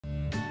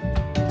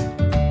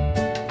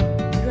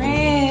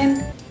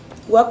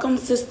Welcome,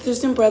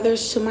 sisters and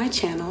brothers, to my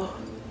channel.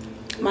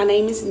 My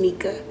name is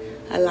Nika.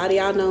 A lot of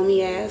y'all know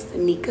me as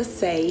Nika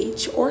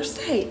Sage or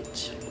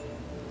Sage.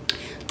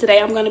 Today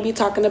I'm going to be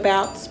talking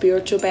about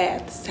spiritual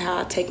baths, how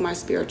I take my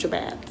spiritual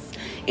baths,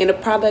 and the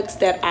products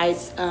that I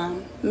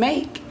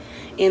make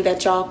and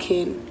that y'all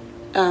can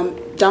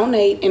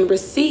donate and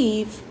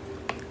receive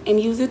and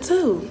use it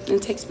too,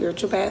 and take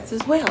spiritual baths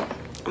as well.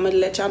 I'm going to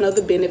let y'all know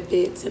the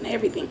benefits and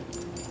everything.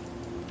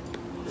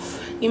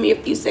 Give me a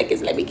few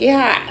seconds. Let me get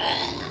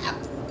hot.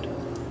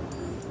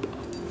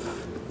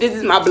 This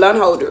is my blunt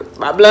holder.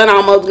 My blunt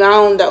almost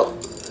gone though.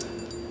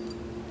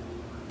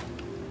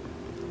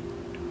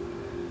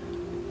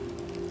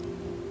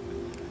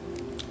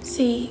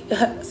 See,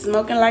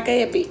 smoking like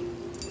a hippie.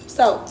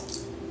 So,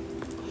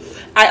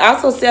 I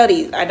also sell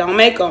these. I don't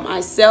make them.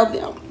 I sell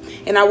them.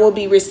 And I will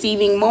be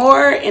receiving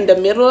more in the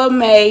middle of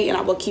May. And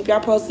I will keep y'all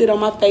posted on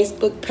my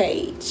Facebook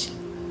page.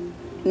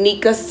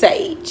 Nika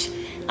Sage.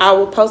 I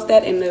will post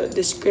that in the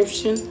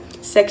description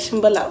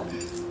section below.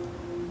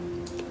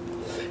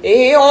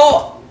 It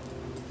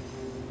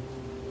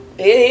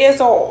is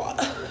hard.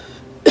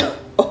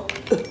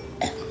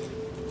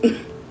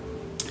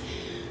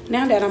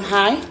 Now that I'm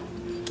high,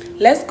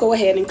 let's go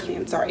ahead and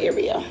cleanse our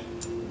area.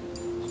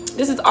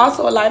 This is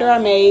also a lighter I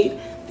made.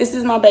 This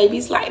is my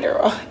baby's lighter.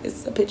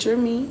 It's a picture of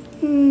me.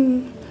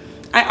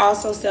 I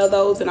also sell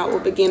those, and I will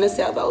begin to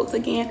sell those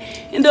again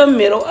in the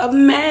middle of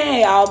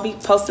May. I'll be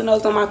posting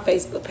those on my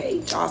Facebook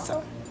page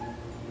also.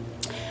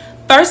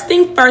 First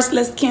thing first,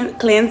 let's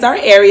cleanse our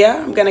area.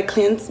 I'm going to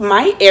cleanse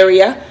my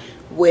area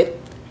with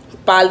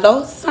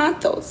palo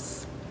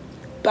santos.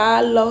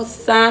 Palo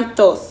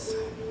santos.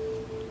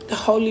 The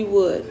holy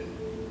wood.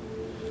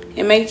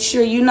 And make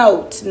sure you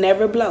know to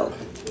never blow.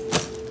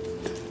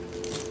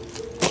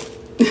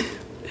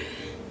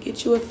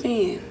 Get you a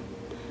fan.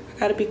 I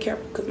gotta be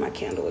careful because my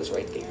candle is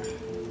right there.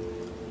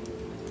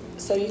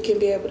 So you can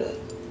be able to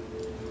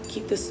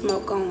keep the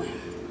smoke going.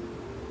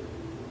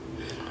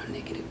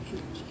 Negative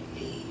energy,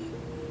 leave.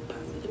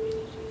 Positive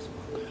energy is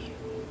welcome here.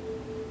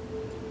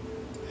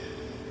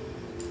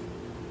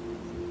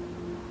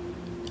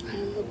 I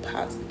am a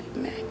positive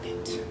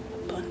magnet.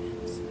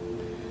 Abundance.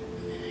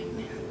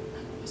 Magnet.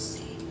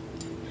 Receive.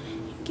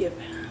 Give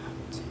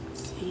out.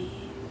 Receive.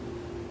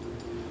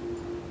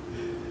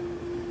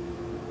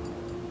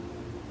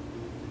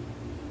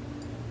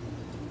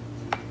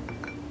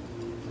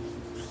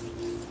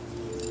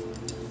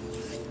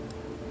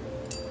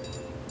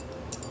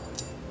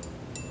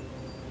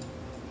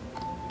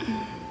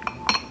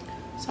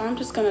 So I'm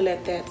just gonna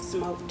let that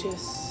smoke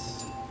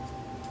just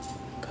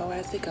go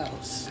as it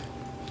goes.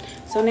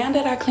 So now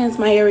that I cleanse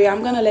my area,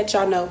 I'm gonna let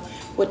y'all know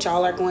what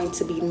y'all are going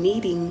to be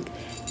needing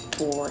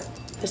for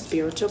the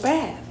spiritual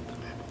bath.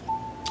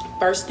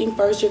 First thing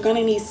first, you're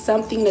gonna need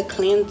something to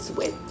cleanse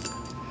with.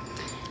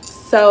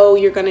 So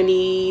you're gonna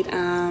need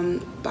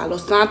palo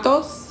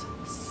santos,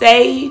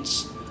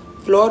 sage,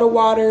 Florida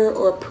water,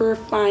 or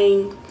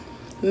purifying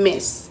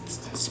mist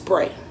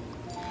spray.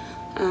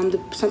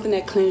 Something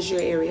that cleanses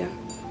your area.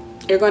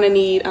 You're going to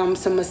need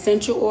some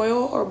essential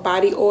oil or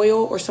body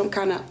oil or some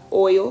kind of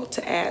oil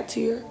to add to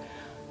your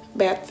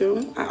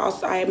bathroom.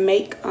 I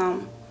make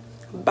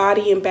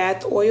body and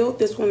bath oil.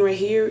 This one right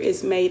here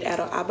is made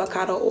out of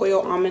avocado oil,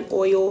 almond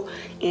oil,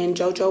 and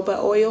jojoba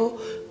oil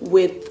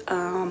with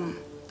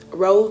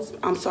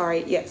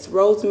rosemary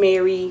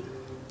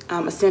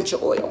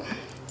essential oil.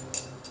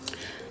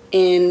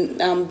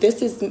 And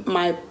this is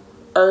my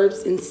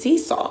herbs and sea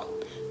salt,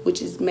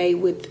 which is made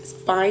with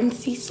fine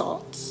sea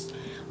salts.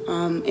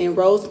 And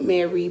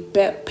rosemary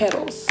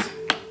petals.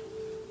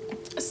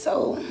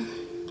 So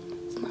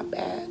it's my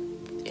bath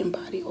and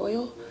body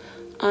oil.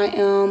 I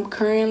am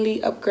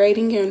currently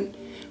upgrading and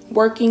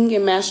working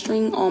and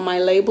mastering on my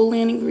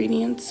labeling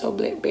ingredients, so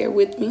bear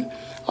with me.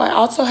 I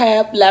also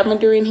have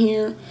lavender in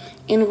here,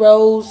 and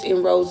rose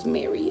and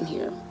rosemary in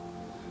here.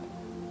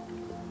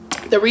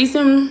 The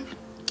reason,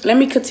 let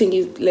me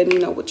continue letting you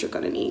know what you're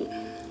gonna need.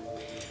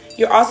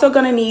 You're also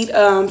gonna need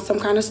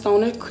some kind of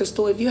stone or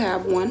crystal if you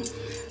have one.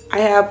 I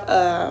have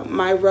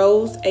my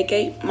rose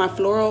agate, my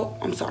floral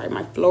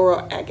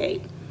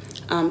agate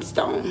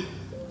stone.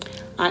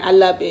 I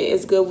love it.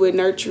 It's good with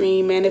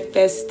nurturing,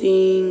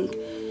 manifesting,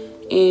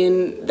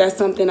 and that's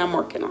something I'm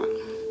working on.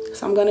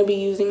 So I'm going to be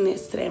using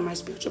this today in my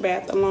spiritual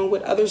bath along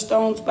with other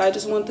stones, but I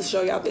just wanted to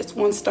show y'all this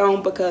one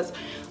stone because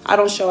I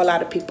don't show a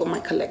lot of people my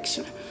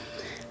collection.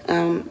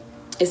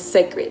 It's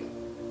sacred.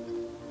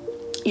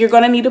 You're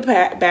going to need a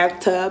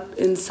bathtub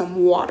and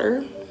some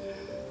water.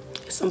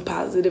 Some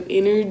positive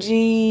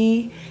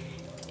energy,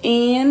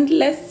 and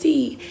let's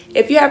see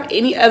if you have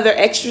any other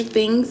extra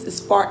things as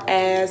far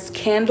as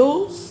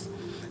candles,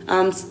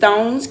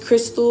 stones,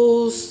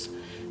 crystals.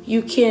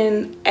 You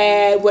can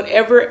add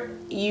whatever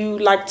you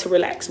like to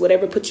relax,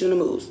 whatever puts you in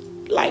the mood,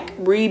 like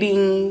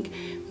reading,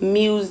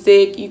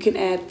 music. You can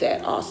add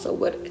that also.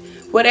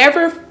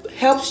 Whatever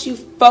helps you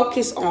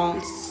focus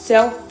on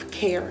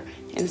self-care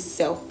and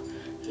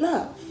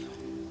self-love.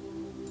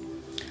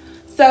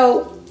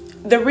 So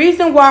the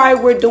reason why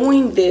we're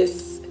doing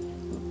this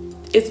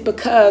it's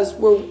because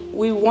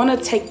we want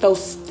to take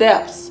those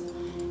steps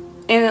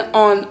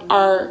on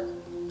our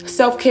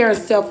self-care and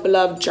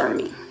self-love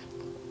journey.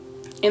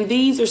 And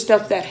these are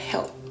steps that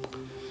help.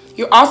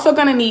 You're also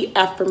going to need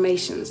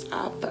affirmations.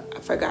 I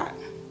forgot.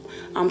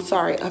 I'm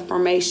sorry,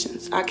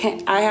 affirmations. I can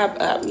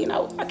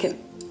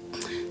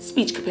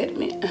speech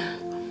impediment.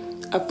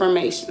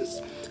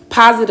 Affirmations.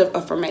 Positive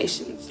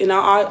affirmations.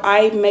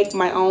 I make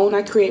my own.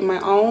 I create my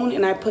own,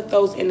 and I put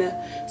those in the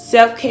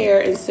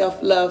self-care and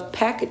self-love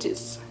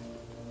packages.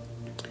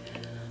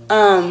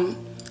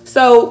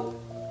 So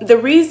the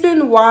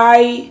reason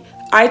why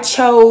I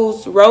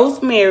chose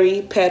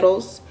rosemary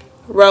petals,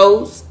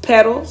 rose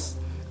petals,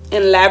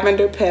 and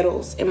lavender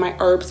petals in my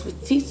herbs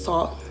with sea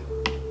salt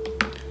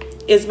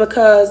is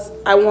because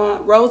I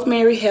want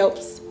rosemary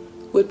helps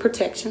with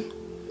protection.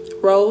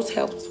 Rose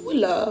helps with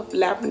love.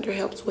 Lavender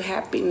helps with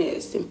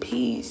happiness and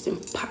peace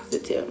and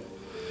positive.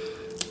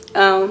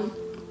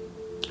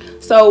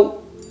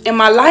 So in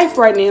my life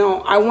right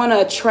now, I want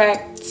to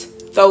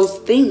attract those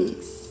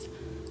things.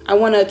 I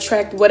want to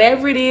attract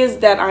whatever it is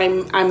that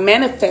I'm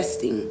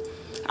manifesting.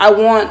 I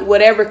want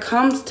whatever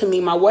comes to me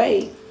my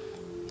way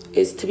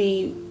is to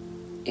be.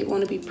 I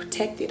want to be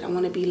protected. I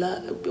want to be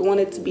loved. I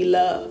want it to be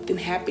loved and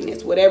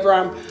happiness. Whatever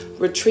I'm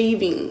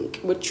retrieve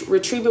it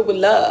with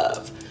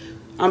love.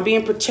 I'm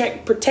being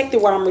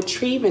protected while I'm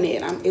retrieving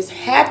it. It's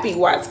happy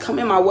while it's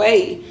coming my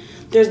way.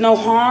 There's no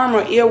harm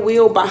or ill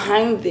will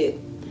behind it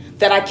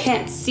that I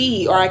can't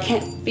see or I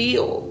can't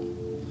feel.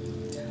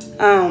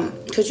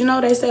 Because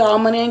they say all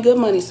money ain't good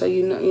money. So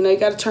you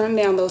got to turn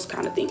down those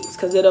kind of things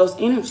because of those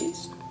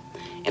energies.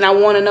 And I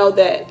want to know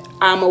that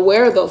I'm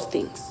aware of those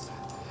things.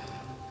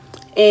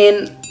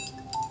 And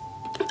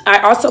I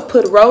also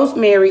put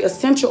rosemary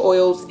essential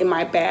oils in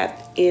my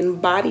bath in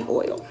body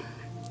oil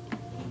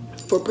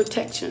for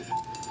protection.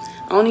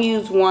 I only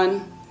use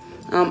one.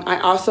 I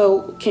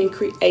also can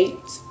create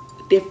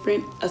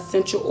different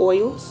essential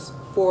oils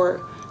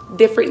for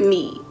different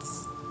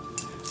needs.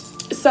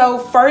 So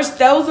first,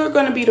 those are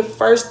going to be the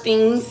first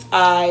things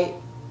I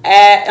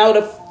add.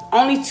 The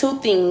only two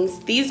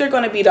things. These are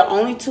going to be the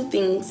only two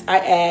things I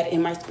add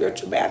in my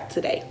spiritual bath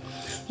today.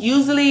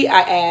 Usually I'll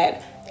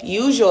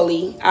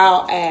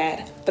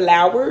add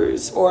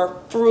flowers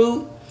or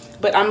fruit,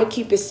 but I'm going to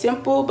keep it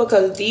simple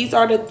because these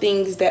are the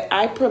things that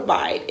I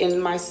provide in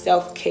my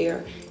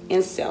self-care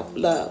and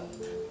self-love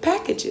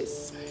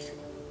packages.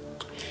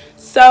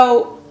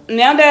 So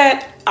now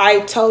that I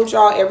told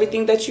y'all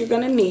everything that you're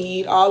going to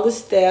need, all the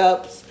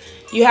steps,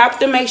 you have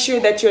to make sure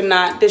that you're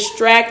not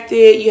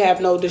distracted. You have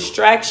no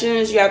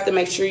distractions. You have to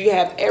make sure you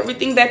have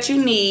everything that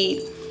you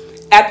need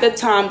at the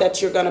time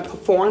that you're going to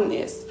perform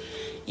this.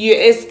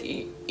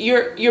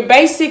 You're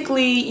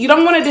basically, you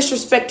don't want to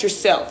disrespect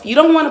yourself. You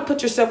don't want to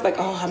put yourself like,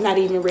 oh, I'm not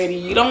even ready.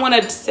 You don't want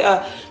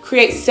to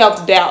create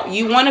self-doubt.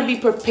 You want to be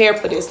prepared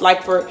for this,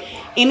 like for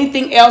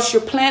anything else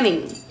you're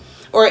planning.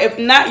 Or if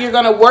not, you're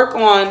going to work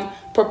on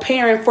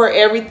preparing for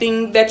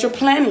everything that you're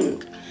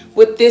planning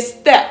with this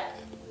step.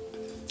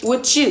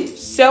 With you,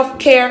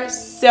 self-care,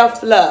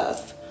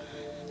 self-love.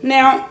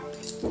 Now,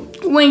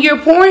 when you're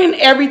pouring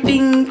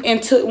everything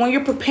when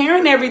you're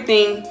preparing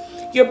everything,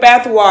 your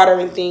bath water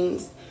and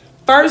things,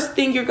 first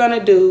thing you're going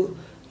to do,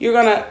 you're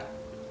going to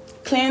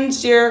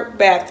cleanse your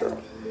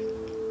bathroom.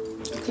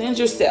 Cleanse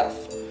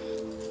yourself.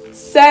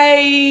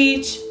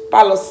 Sage,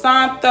 palo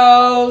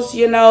santos,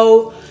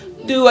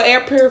 do an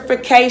air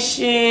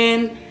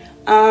purification.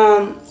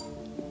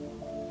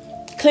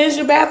 Cleanse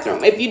your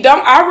bathroom. If you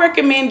don't, I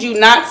recommend you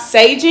not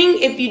saging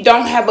if you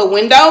don't have a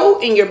window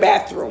in your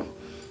bathroom.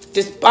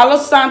 Just palo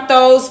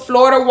santos,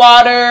 Florida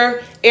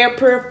water, air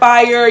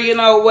purifier,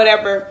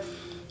 whatever.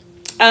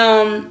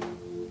 And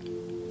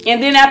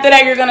then after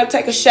that, you're going to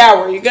take a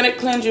shower. You're going to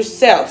cleanse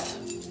yourself.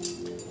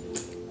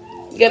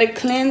 You got to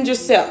cleanse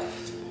yourself.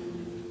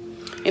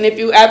 And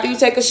after you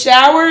take a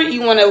shower,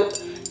 you want to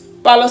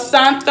palo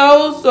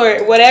santos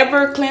or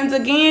whatever, cleanse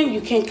again,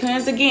 you can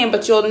cleanse again.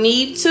 But you'll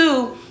need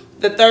to,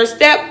 the third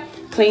step,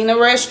 clean the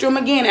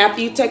restroom again.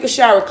 After you take a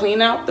shower,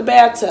 clean out the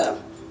bathtub.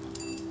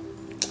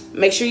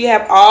 Make sure you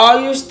have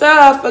all your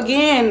stuff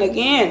again.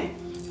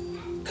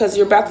 Because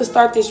you're about to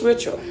start this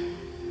ritual.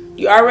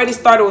 You already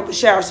started with the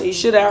shower, so you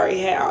should already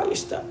have all your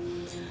stuff.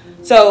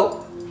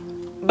 So,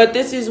 but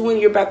this is when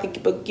you're about to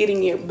get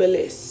in your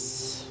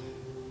bliss.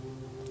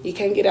 You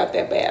can't get out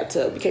that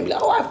bathtub. You can't be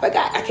like, oh, I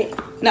forgot. I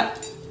can't. No.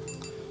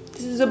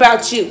 This is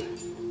about you.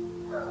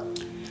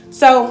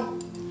 So,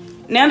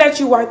 now that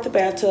you wiped the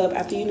bathtub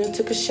after you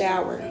took a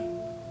shower,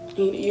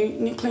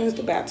 you cleanse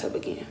the bathtub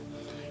again.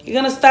 You're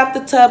going to stop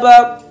the tub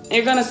up. And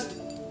you're going to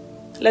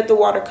let the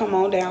water come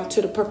on down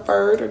to the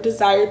preferred or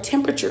desired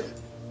temperature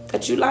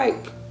that you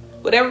like.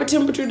 Whatever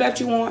temperature that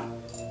you want,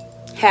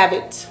 have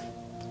it.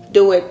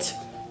 Do it.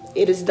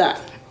 It is done.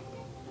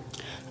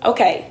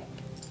 Okay.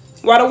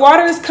 While the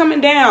water is coming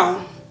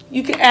down,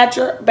 you can add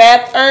your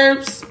bath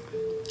herbs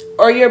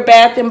or your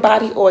bath and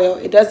body oil.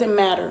 It doesn't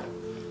matter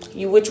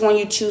which one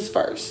you choose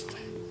first.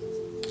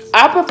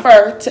 I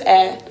prefer to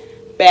add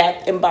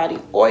bath and body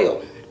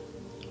oil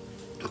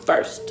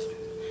first.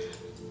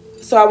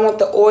 So I want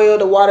the oil,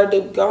 the water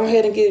to go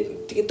ahead and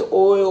get the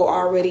oil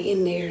already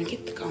in there and get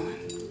it going.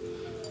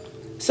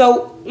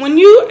 So when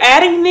you're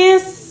adding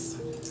this,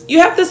 you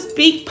have to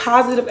speak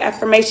positive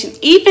affirmation.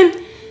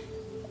 Even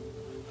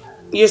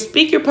you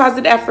speak your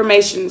positive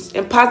affirmations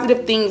and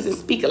positive things and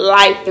speak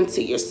life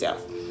into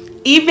yourself.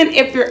 Even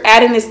if you're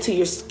adding this to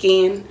your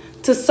skin,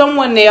 to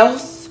someone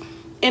else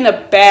in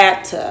a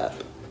bathtub.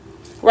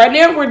 Right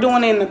now we're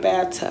doing it in the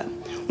bathtub.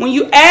 When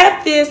you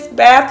add this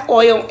bath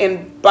oil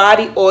and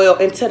body oil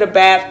into the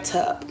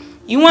bathtub,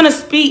 you want to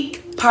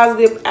speak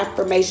positive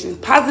affirmations,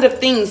 positive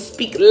things.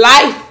 Speak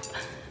life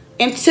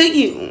into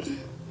you.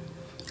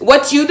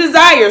 What you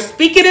desire,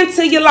 speak it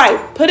into your life.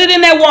 Put it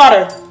in that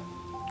water.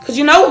 Because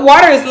you know,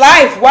 water is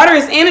life. Water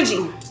is energy.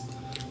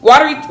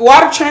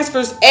 Water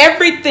transfers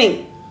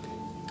everything.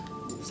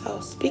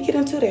 So speak it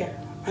into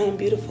there. I am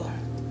beautiful.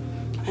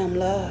 I am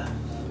love.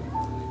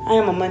 I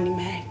am a money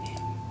magnet.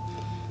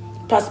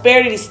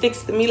 Prosperity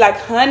sticks to me like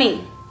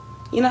honey.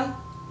 You know,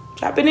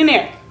 drop it in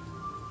there.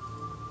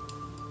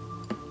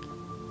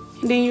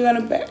 And then you're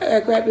going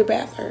to grab your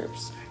bath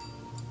herbs.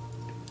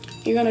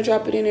 You're going to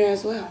drop it in there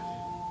as well.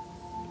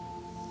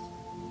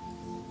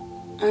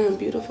 I am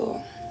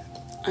beautiful.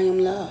 I am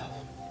love.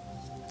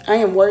 I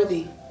am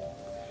worthy.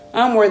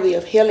 I'm worthy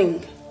of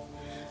healing.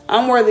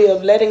 I'm worthy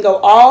of letting go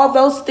all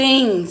those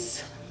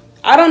things.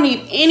 I don't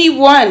need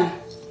anyone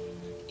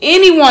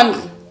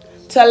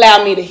to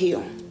allow me to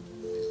heal.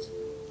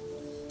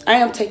 I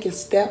am taking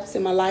steps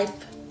in my life.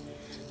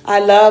 I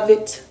love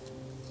it.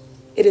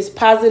 It is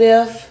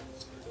positive.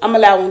 I'm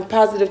allowing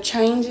positive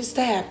changes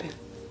to happen.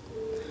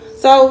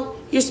 So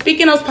you're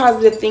speaking those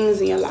positive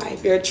things in your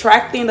life. You're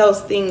attracting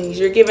those things.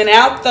 You're giving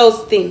out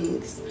those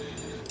things.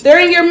 They're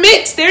in your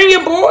mix. They're in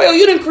your boil.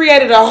 You done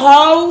created a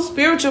whole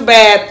spiritual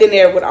bath in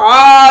there with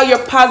all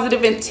your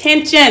positive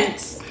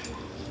intentions.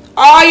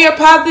 All your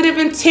positive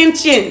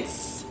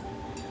intentions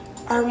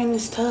are in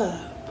this tub.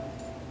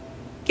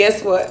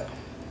 Guess what?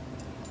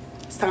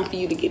 It's time for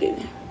you to get in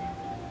there.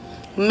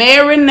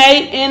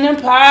 Marinate in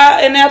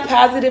that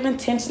positive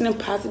intention and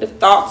positive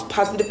thoughts,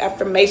 positive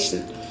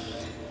affirmation.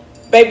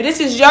 Baby, this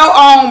is your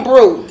own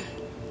brew.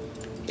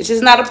 It's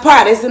just not a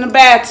pot. It's in a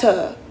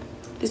bathtub.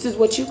 This is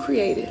what you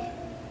created.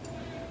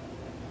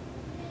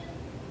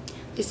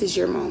 This is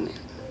your moment.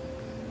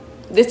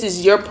 This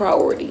is your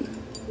priority.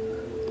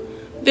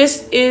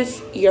 This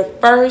is your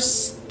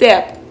first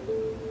step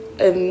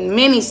in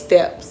many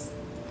steps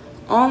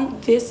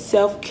on this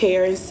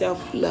self-care and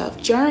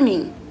self-love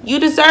journey. You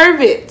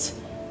deserve it.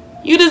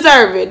 You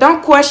deserve it.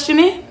 Don't question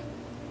it.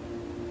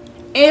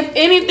 If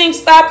anything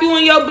stop you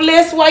in your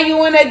bliss while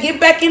you in there, get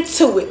back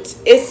into it.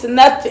 It's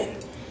nothing.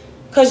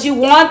 Because you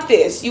want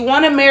this. You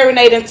want to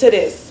marinate into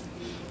this.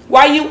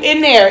 While you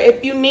in there,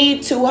 if you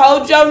need to,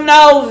 hold your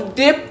nose,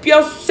 dip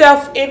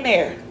yourself in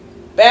there.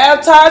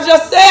 Baptize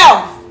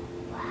yourself.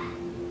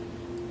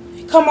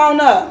 Come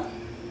on up.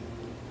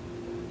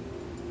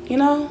 You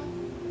know?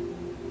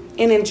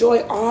 And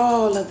enjoy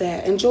all of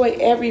that. Enjoy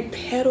every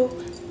petal,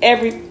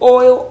 every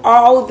oil,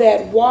 all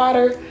that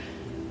water.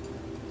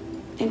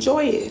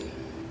 Enjoy it.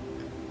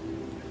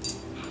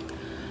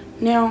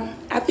 Now,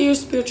 after your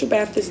spiritual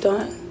bath is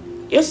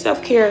done, your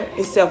self-care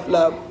and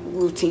self-love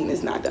routine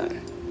is not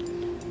done.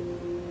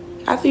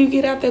 After you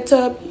get out that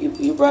tub,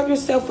 you rub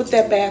yourself with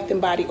that bath and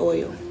body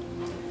oil.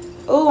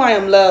 Oh, I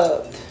am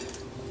loved.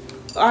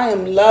 I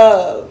am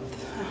loved.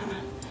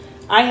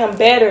 I am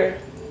better.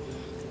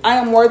 I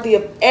am worthy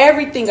of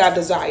everything I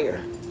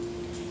desire.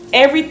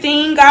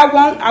 Everything I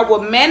want, I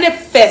will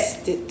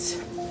manifest it.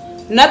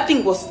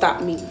 Nothing will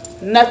stop me.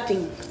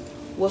 Nothing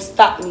will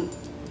stop me.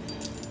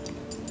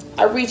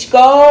 I reach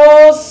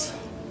goals.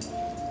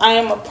 I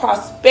am a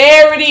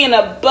prosperity and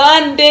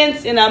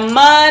abundance and a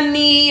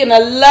money and a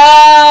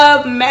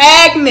love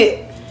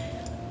magnet.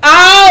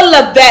 All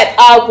of that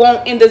I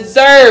want and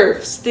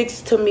deserve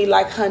sticks to me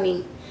like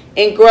honey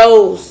and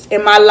grows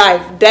in my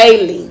life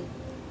daily.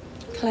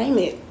 Claim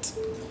it.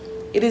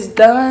 It is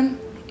done.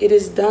 It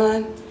is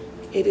done.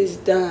 It is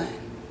done.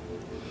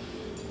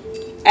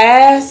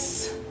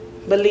 Ask,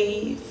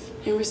 believe,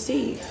 and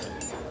receive.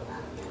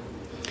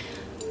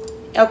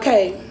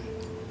 Okay.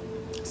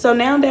 So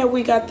now that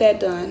we got that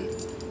done,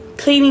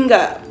 cleaning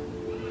up.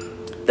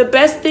 The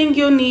best thing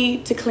you'll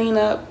need to clean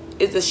up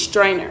is a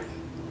strainer.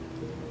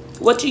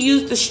 What you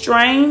use to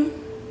strain,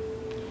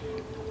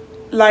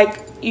 like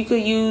you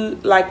could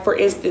use, like for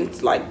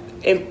instance, like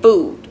in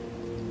food.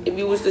 If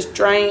you was to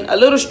strain, a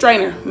little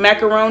strainer,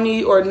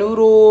 macaroni or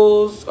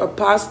noodles or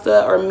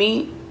pasta or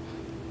meat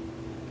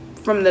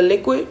from the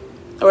liquid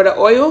or the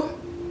oil,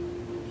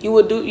 you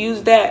would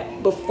use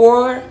that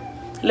before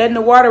letting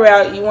the water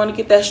out. You want to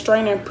get that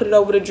strainer and put it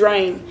over the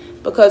drain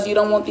because you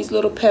don't want these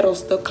little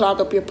petals to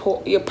clog up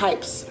your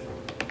pipes.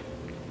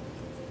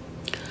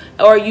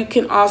 Or you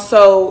can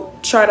also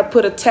try to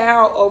put a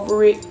towel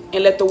over it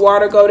and let the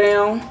water go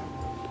down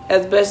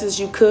as best as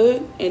you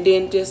could, and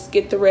then just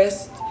get the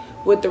rest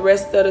with the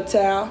rest of the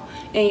towel,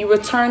 and you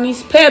return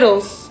these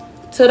petals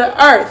to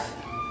the earth.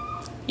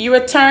 You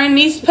return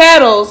these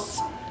petals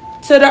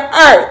to the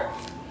earth.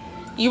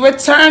 You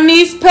return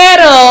these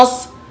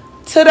petals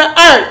to the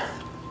earth.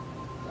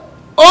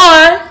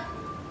 Or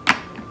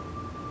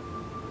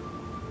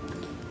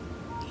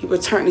you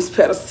return these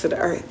petals to the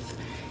earth.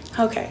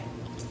 Okay.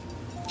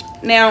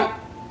 Now,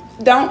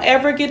 don't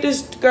ever get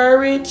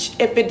discouraged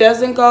if it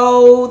doesn't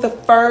go the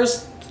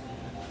first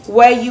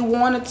way you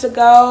want it to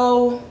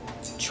go.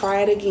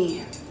 Try it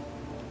again.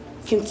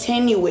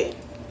 Continue it.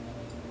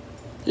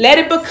 Let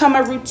it become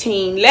a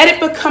routine. Let it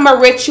become a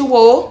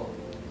ritual.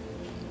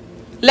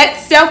 Let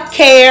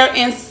self-care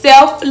and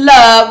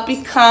self-love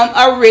become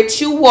a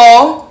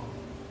ritual.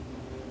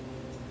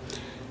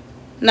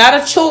 Not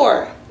a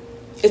chore.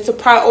 It's a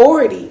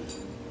priority.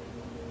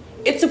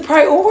 It's a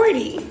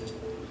priority.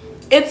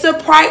 It's a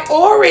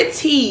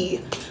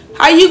priority.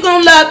 How you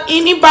gonna love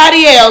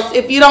anybody else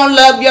if you don't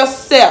love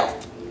yourself?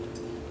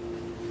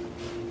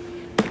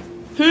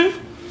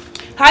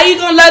 How you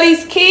gonna love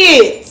these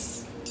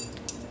kids?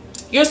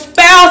 Your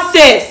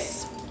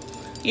spouses?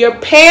 Your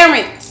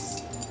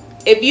parents?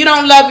 If you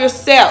don't love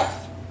yourself?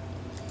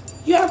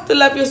 You have to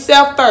love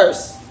yourself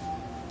first.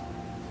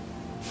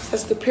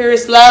 That's the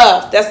purest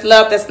love. That's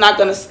love that's not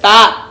gonna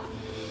stop.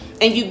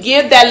 And you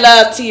give that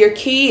love to your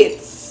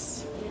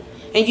kids.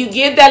 And you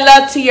give that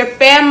love to your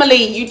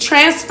family. You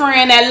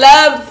transferring that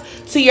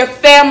love to your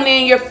family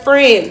and your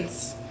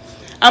friends.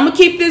 I'm going to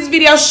keep this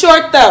video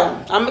short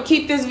though. I'm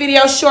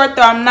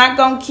not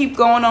going to keep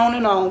going on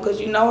and on because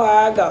you know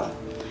how I go.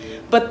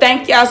 But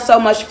thank y'all so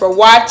much for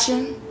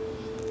watching.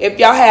 If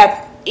y'all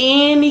have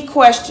any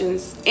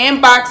questions,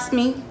 inbox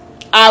me.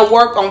 I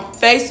work on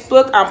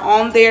Facebook. I'm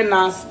on there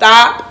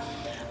nonstop.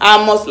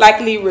 I'll most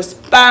likely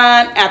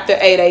respond after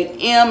 8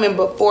 a.m. and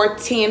before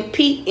 10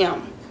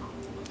 p.m.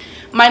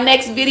 My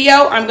next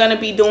video, I'm going to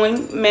be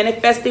doing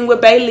manifesting with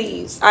bay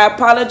leaves. I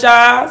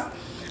apologize.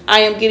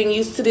 I am getting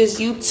used to this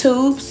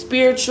YouTube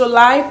spiritual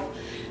life,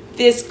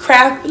 this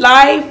craft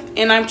life,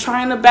 and I'm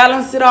trying to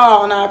balance it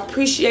all. And I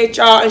appreciate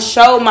y'all and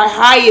show my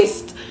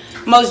highest,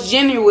 most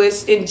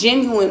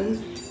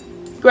genuine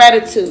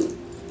gratitude.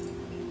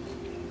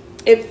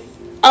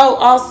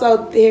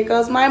 Also, there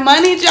goes my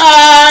money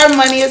jar.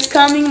 Money is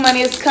coming.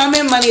 Money is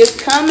coming. Money is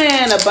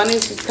coming.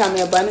 Abundance is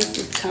coming. Abundance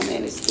is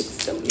coming. It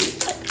sticks to me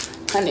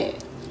like honey.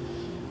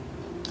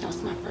 That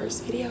was my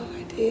first video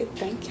I did.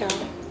 Thank y'all.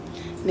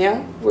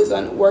 Now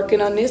we're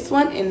working on this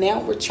one, and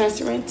now we're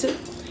transferring to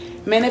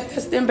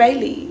manifesting bay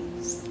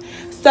leaves.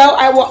 So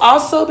I will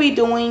also be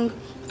doing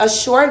a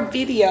short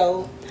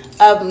video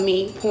of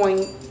me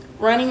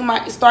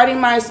starting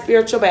my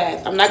spiritual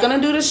bath. I'm not gonna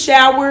do the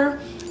shower.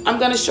 I'm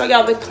gonna show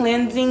y'all the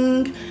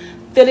cleansing,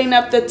 filling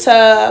up the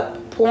tub,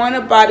 pouring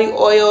the body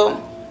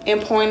oil,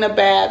 and pouring the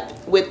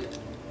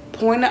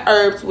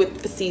herbs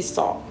with the sea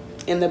salt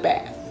in the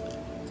bath,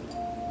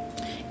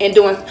 and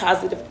doing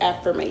positive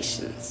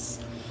affirmations.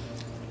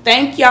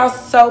 Thank y'all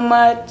so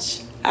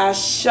much. I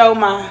show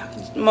my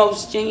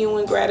most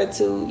genuine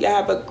gratitude. Y'all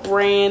have a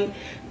grand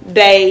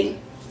day.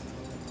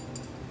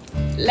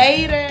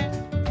 Later.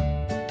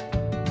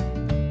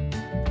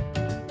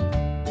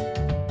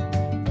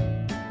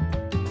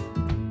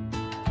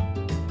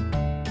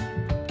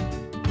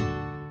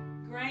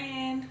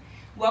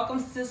 Welcome,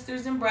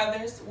 sisters and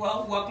brothers.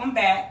 Well, welcome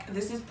back.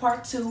 This is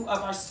part 2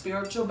 of our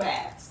spiritual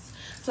baths.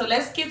 So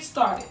let's get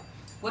started.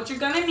 What you're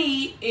going to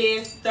need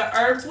is the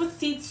herbs with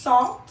sea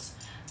salt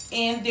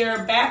and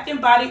their bath and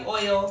body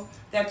oil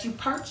that you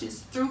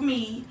purchased through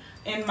me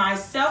in my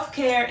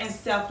self-care and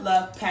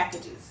self-love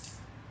packages.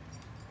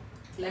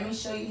 Let me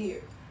show you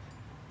here.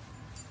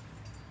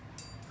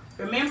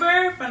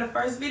 Remember from the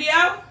first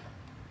video?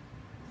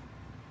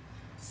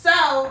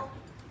 So,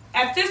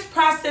 at this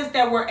process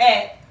that we're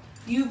at,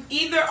 you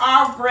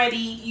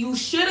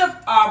should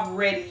have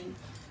already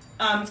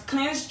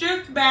cleansed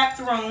your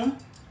bathroom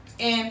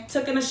and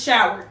taken a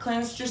shower,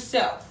 cleansed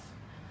yourself.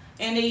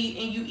 And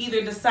you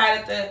either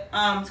decided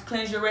to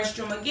cleanse your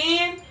restroom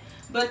again,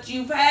 but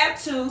you've had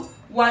to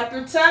wipe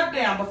your tub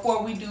down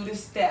before we do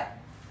this step.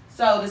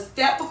 So the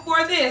step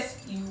before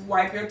this, you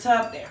wipe your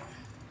tub down.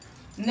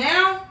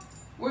 Now,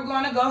 we're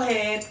going to go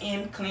ahead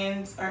and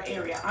cleanse our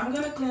area. I'm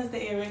going to cleanse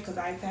the area because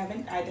I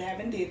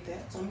haven't did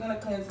that. So I'm going to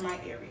cleanse my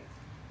area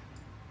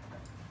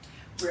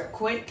real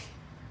quick.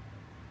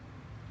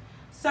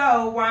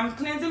 So while I'm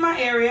cleansing my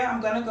area,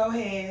 I'm going to go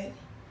ahead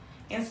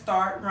and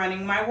start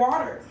running my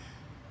water.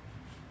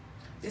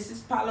 This is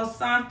Palo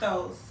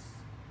Santos.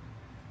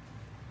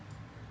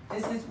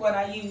 This is what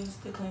I use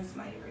to cleanse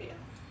my area.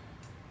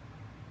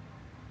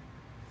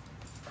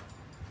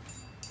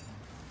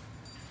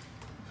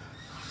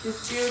 This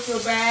spiritual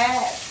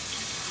bath.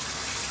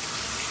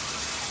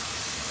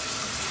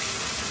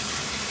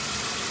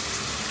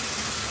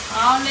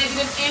 All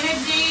negative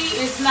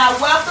energy is not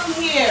welcome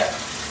here.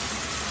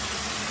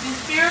 The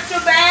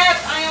spiritual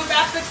bath I am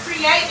about to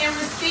create and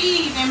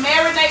receive and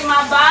marinate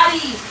my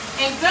body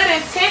and good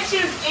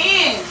intentions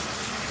in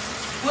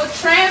will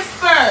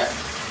transfer.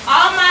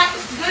 All my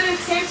good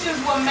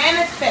intentions will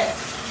manifest.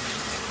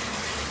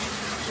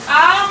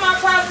 All my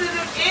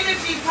positive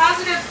energy,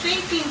 positive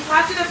thinking,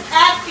 positive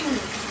acting,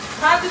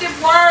 positive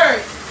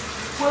words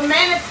will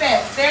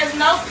manifest. There's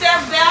no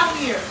self-doubt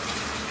here.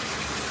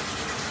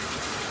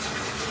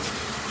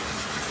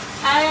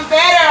 I am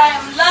better. I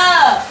am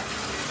loved.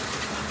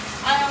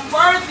 I am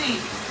worthy.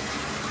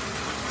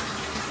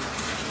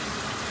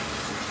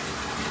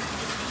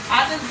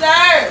 I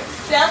deserve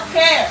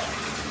self-care,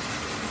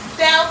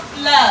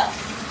 self-love.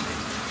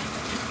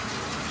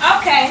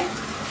 Okay.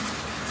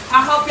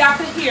 I hope y'all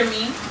could hear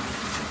me.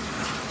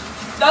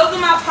 Those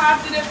are my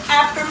positive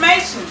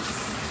affirmations.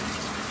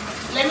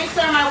 Let me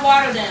turn my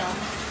water down.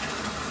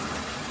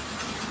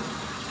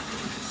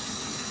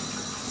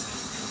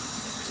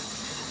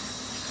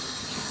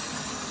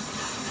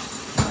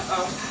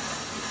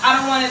 I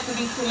don't want it to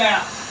be too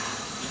loud.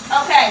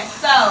 Okay,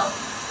 so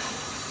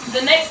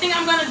the next thing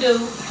I'm going to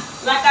do,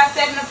 like I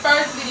said in the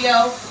first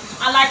video,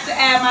 I like to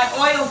add my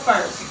oil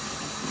first.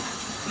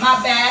 My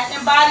bath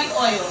and body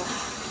oil.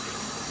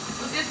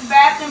 With this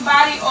bath and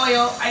body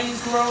oil, I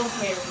use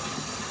rosemary.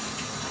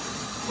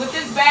 With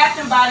this bath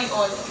and body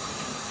oil,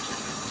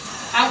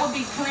 I will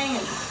be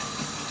cleansed.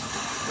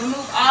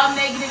 Remove all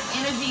negative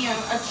energy and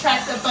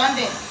attract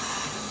abundance,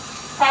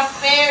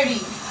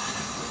 prosperity,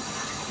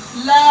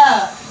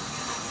 love,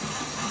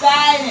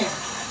 guidance,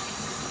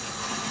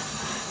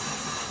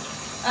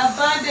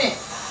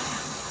 abundance.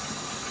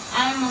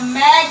 I am a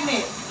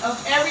magnet of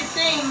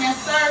everything that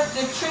serves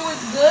the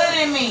truest good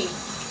in me.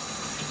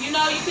 You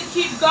know, you can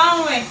keep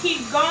going,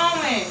 keep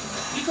going.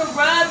 You can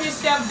rub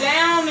yourself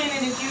down in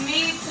it if you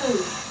need to.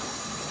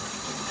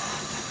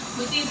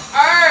 With these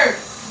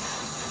herbs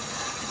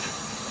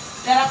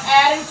that I'm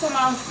adding to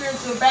my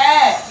spiritual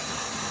bag,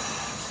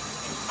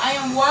 I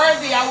am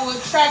worthy. I will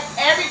attract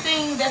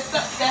everything that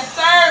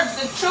serves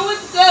the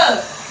truest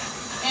good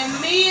in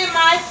me and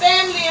my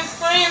family and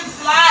friends'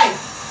 life.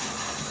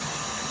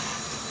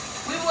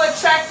 We will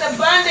attract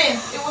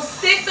abundance. It will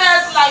stick to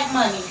us like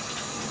money.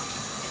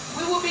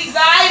 We will be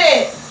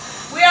guided.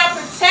 We are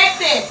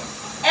protected.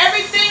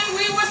 Everything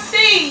we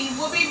receive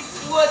will be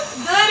with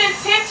good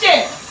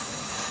intentions.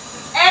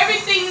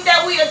 Everything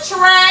that we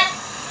attract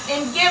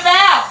and give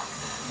out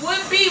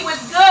would be with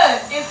good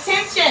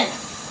intentions.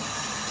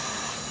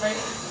 Right.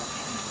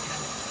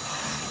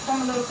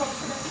 Come a little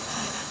closer there.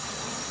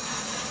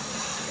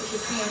 You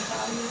can see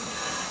inside here.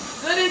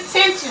 Good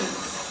intentions.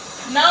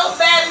 No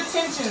bad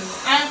intentions.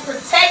 I am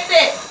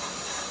protected.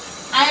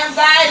 I am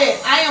guided.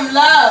 I am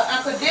loved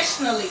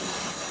unconditionally.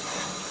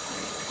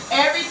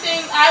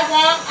 Everything I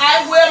want,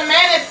 I will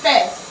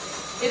manifest.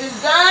 It is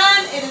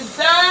done. It is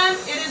done.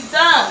 It is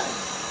done.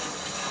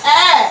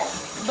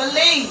 Ask,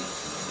 believe,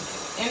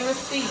 and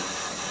receive.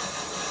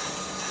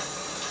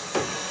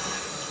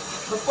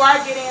 Before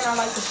I get in, I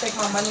like to shake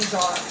my money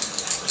jar.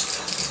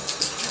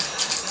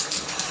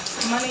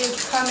 Money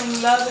is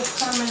coming, love is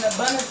coming,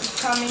 abundance is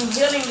coming,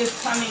 healing is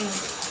coming,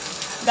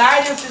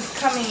 guidance is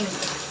coming.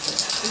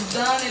 It's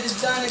done, it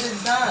is done, it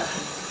is done.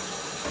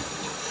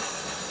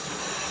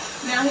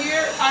 Now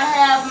here I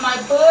have my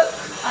book,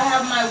 I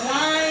have my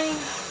wine,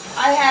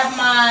 I have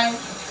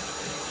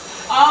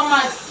all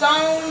my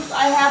stones,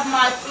 I have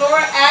my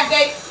flora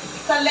agate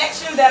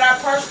collection that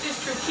I purchased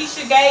through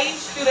Keisha Gage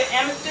through the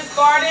Amethyst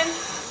Garden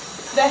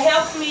that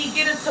helps me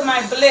get into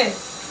my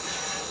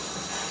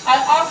bliss. I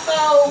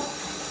also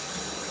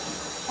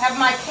have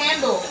my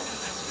candle.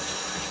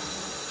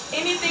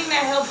 Anything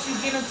that helps you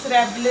get into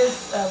that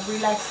bliss of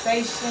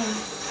relaxation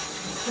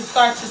to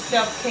start your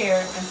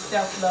self-care and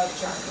self-love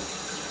journey.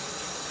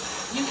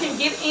 You can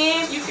get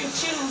in, you can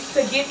choose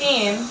to get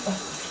in,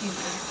 excuse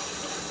me,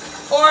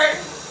 or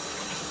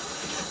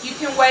you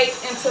can wait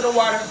until the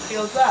water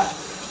fills up.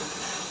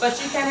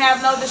 But you can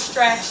have no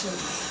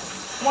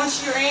distractions.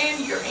 Once you're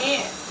in, you're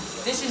in.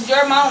 This is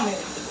your moment.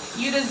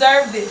 You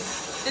deserve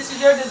this. This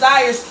is your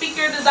desire. Speak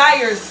your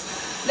desires.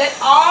 Let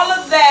all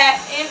of that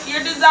in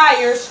your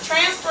desires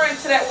transfer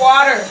into that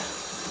water.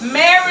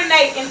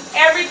 Marinate in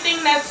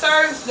everything that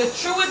serves the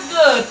truest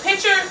good.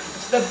 Picture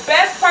the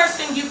best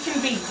person you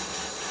can be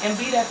and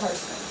be that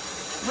person.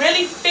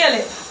 Really feel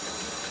it.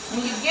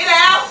 When you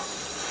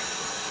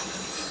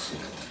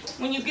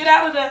get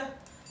out of the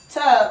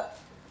tub,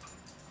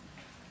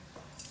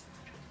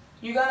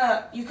 you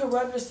can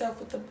rub yourself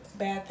with the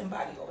bath and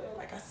body oil,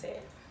 like I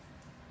said.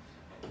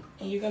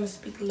 And you're going to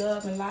speak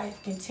love and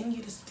life.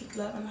 Continue to speak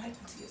love and life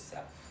into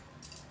yourself.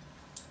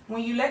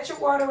 When you let your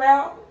water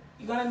out,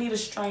 you're going to need a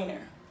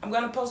strainer. I'm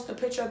going to post a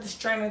picture of the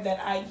strainer that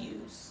I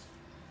use.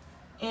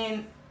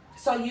 And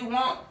so you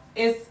want,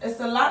 it's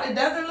a lot, it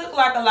doesn't look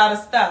like a lot of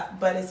stuff,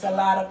 but it's a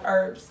lot of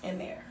herbs in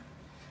there.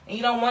 And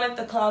you don't want it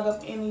to clog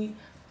up any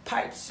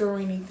pipes or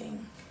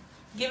anything.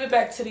 Give it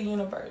back to the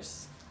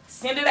universe.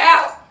 Send it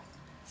out.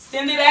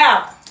 Send it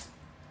out.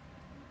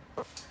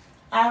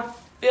 I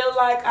feel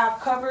like I've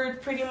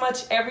covered pretty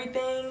much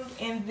everything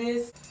in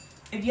this.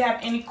 If you have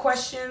any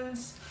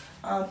questions,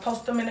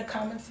 post them in the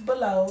comments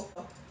below.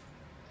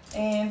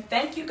 And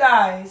thank you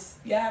guys.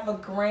 You have a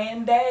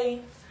grand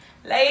day.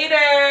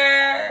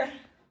 Later.